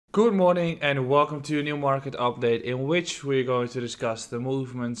Good morning and welcome to a new market update in which we're going to discuss the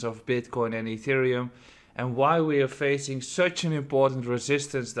movements of Bitcoin and Ethereum and why we are facing such an important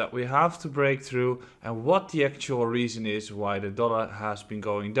resistance that we have to break through and what the actual reason is why the dollar has been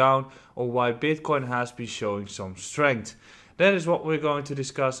going down or why Bitcoin has been showing some strength. That is what we're going to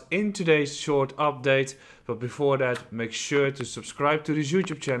discuss in today's short update. But before that, make sure to subscribe to this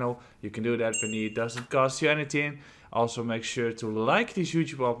YouTube channel. You can do that for me, it doesn't cost you anything. Also make sure to like this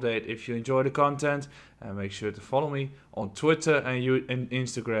YouTube update if you enjoy the content, and make sure to follow me on Twitter and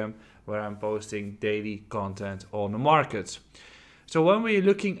Instagram, where I'm posting daily content on the markets. So when we're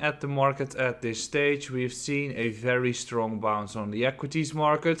looking at the market at this stage, we've seen a very strong bounce on the equities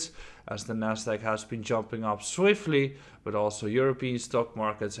markets as the Nasdaq has been jumping up swiftly, but also European stock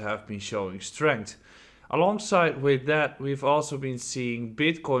markets have been showing strength. Alongside with that, we've also been seeing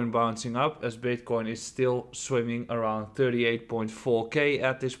Bitcoin bouncing up as Bitcoin is still swimming around 38.4k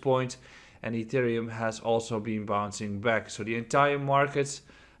at this point, and Ethereum has also been bouncing back. So the entire markets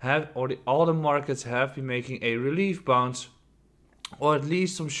all the markets have been making a relief bounce, or at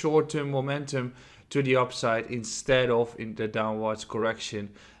least some short-term momentum to the upside instead of in the downwards correction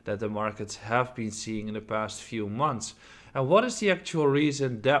that the markets have been seeing in the past few months. And what is the actual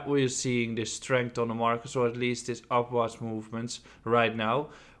reason that we're seeing this strength on the markets, or at least this upwards movements right now?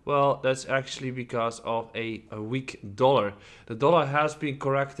 Well, that's actually because of a weak dollar. The dollar has been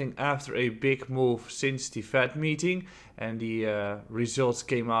correcting after a big move since the Fed meeting, and the results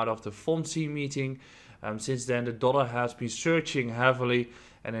came out of the FOMC meeting. Since then, the dollar has been surging heavily,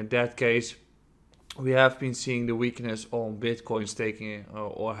 and in that case, we have been seeing the weakness on Bitcoin taking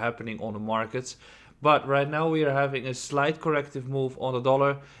or happening on the markets. But right now we are having a slight corrective move on the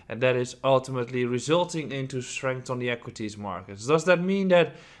dollar, and that is ultimately resulting into strength on the equities markets. Does that mean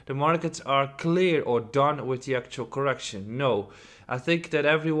that the markets are clear or done with the actual correction? No. I think that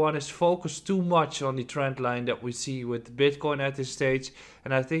everyone is focused too much on the trend line that we see with Bitcoin at this stage,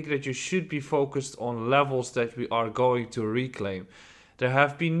 and I think that you should be focused on levels that we are going to reclaim. There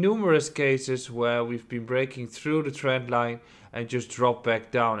have been numerous cases where we've been breaking through the trend line and just drop back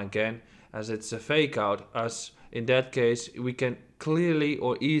down again, as it's a fake out, as in that case we can clearly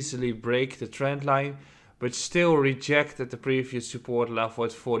or easily break the trend line but still reject at the previous support level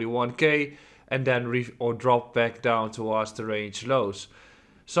at 41k and then drop back down towards the range lows.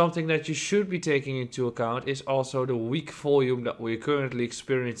 Something that you should be taking into account is also the weak volume that we're currently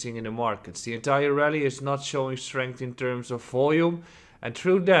experiencing in the markets. The entire rally is not showing strength in terms of volume, and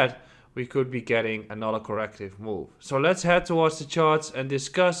through that we could be getting another corrective move. So let's head towards the charts and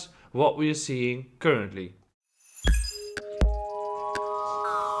discuss what we are seeing currently.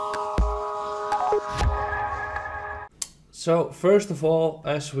 So first of all,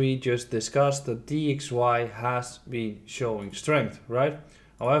 as we just discussed, the DXY has been showing strength, right?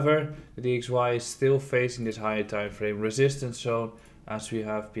 However, the DXY is still facing this higher time frame resistance zone, as we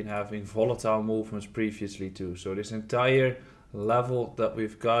have been having volatile movements previously too. So this entire level that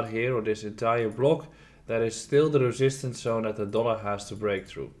we've got here, or this entire block, that is still the resistance zone that the dollar has to break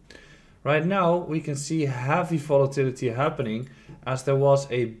through. Right now we can see heavy volatility happening, as there was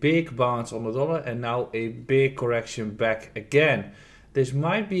a big bounce on the dollar and now a big correction back again. This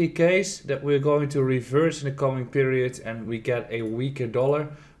might be a case that we're going to reverse in the coming period and we get a weaker dollar,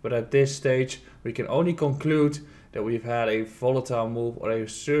 but at this stage we can only conclude that we've had a volatile move or a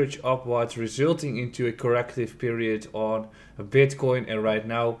surge upwards resulting into a corrective period on Bitcoin, and right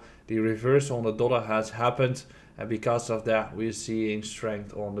now the reversal on the dollar has happened, and because of that we're seeing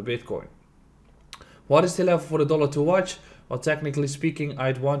strength on the Bitcoin. What is the level for the dollar to watch? Well, technically speaking,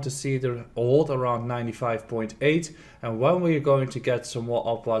 I'd want to see it hold around 95.8, and when we're going to get some more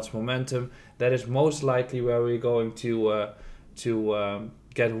upwards momentum, that is most likely where we're going to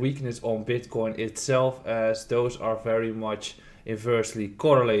get weakness on Bitcoin itself, as those are very much inversely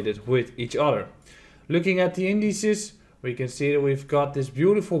correlated with each other. Looking at the indices, we can see that we've got this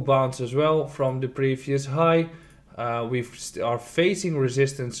beautiful bounce as well from the previous high. We are facing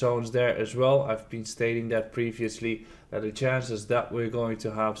resistance zones there as well. I've been stating that previously, that the chances that we're going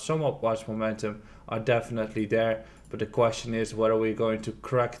to have some upwards momentum are definitely there, but the question is whether we're going to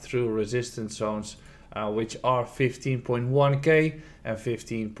crack through resistance zones, which are 15.1k and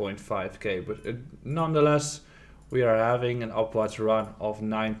 15.5k. But nonetheless, we are having an upwards run of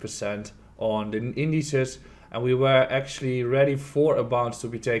 9% on the indices, and we were actually ready for a bounce to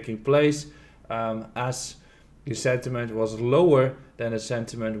be taking place, as the sentiment was lower than the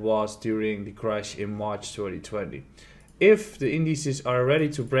sentiment was during the crash in March 2020. If the indices are ready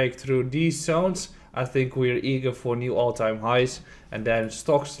to break through these zones, I think we're eager for new all-time highs, and then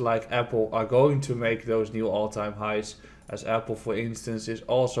stocks like Apple are going to make those new all-time highs as Apple, for instance, is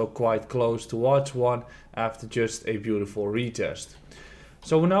also quite close towards 1 after just a beautiful retest.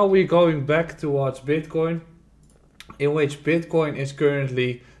 So now we're going back towards Bitcoin, in which Bitcoin is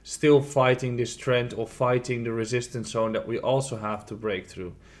currently still fighting this trend or fighting the resistance zone that we also have to break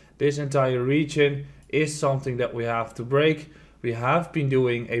through. This entire region is something that we have to break. We have been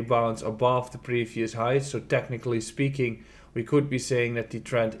doing a bounce above the previous heights, so technically speaking, we could be saying that the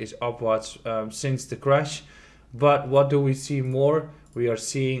trend is upwards since the crash. But what do we see more? We are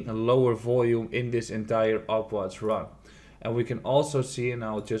seeing a lower volume in this entire upwards run. And we can also see, and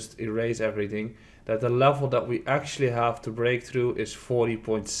I'll just erase everything, that the level that we actually have to break through is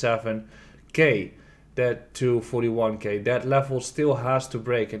 40.7k, that to 41k. That level still has to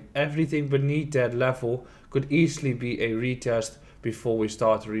break, and everything beneath that level could easily be a retest before we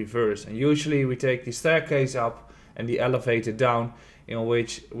start to reverse. And usually we take the staircase up and the elevator down, in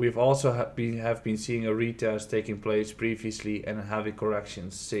which we've also have been seeing a retest taking place previously and heavy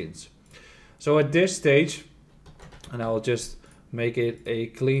corrections since. So at this stage, and I'll just make it a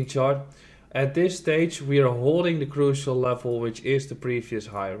clean chart. At this stage, we are holding the crucial level, which is the previous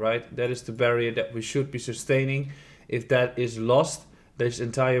high, right? That is the barrier that we should be sustaining. If that is lost, this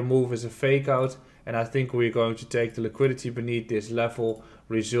entire move is a fake out, and I think we're going to take the liquidity beneath this level,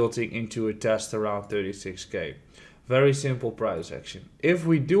 resulting into a test around 36k. Very simple price action. If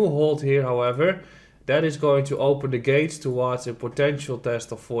we do hold here, however, that is going to open the gates towards a potential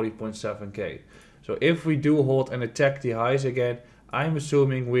test of 40.7k. So if we do hold and attack the highs again, I'm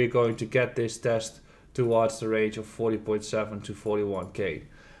assuming we're going to get this test towards the range of 40.7 to 41k.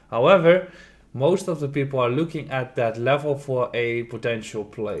 However, most of the people are looking at that level for a potential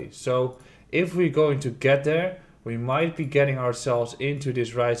play. So if we're going to get there, we might be getting ourselves into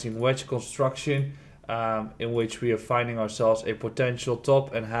this rising wedge construction, in which we are finding ourselves a potential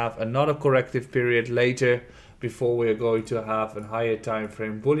top and have another corrective period later before we are going to have a higher time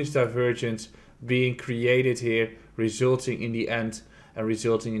frame bullish divergence being created here, resulting in the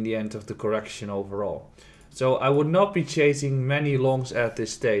end of the correction overall. So I would not be chasing many longs at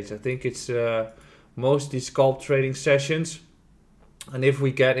this stage. I think it's mostly scalp trading sessions, and if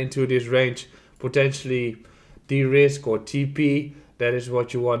we get into this range, potentially de-risk or TP, that is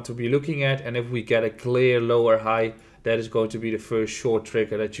what you want to be looking at. And if we get a clear lower high, that is going to be the first short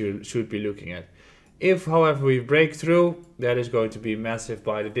trigger that you should be looking at. If, however, we break through, that is going to be massive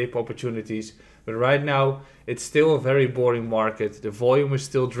buy the dip opportunities. But right now, it's still a very boring market. The volume is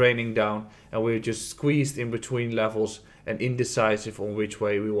still draining down, and we're just squeezed in between levels and indecisive on which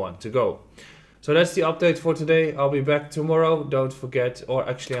way we want to go. So that's the update for today. I'll be back tomorrow. Don't forget, or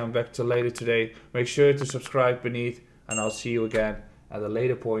actually I'm back till later today. Make sure to subscribe beneath, and I'll see you again at a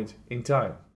later point in time.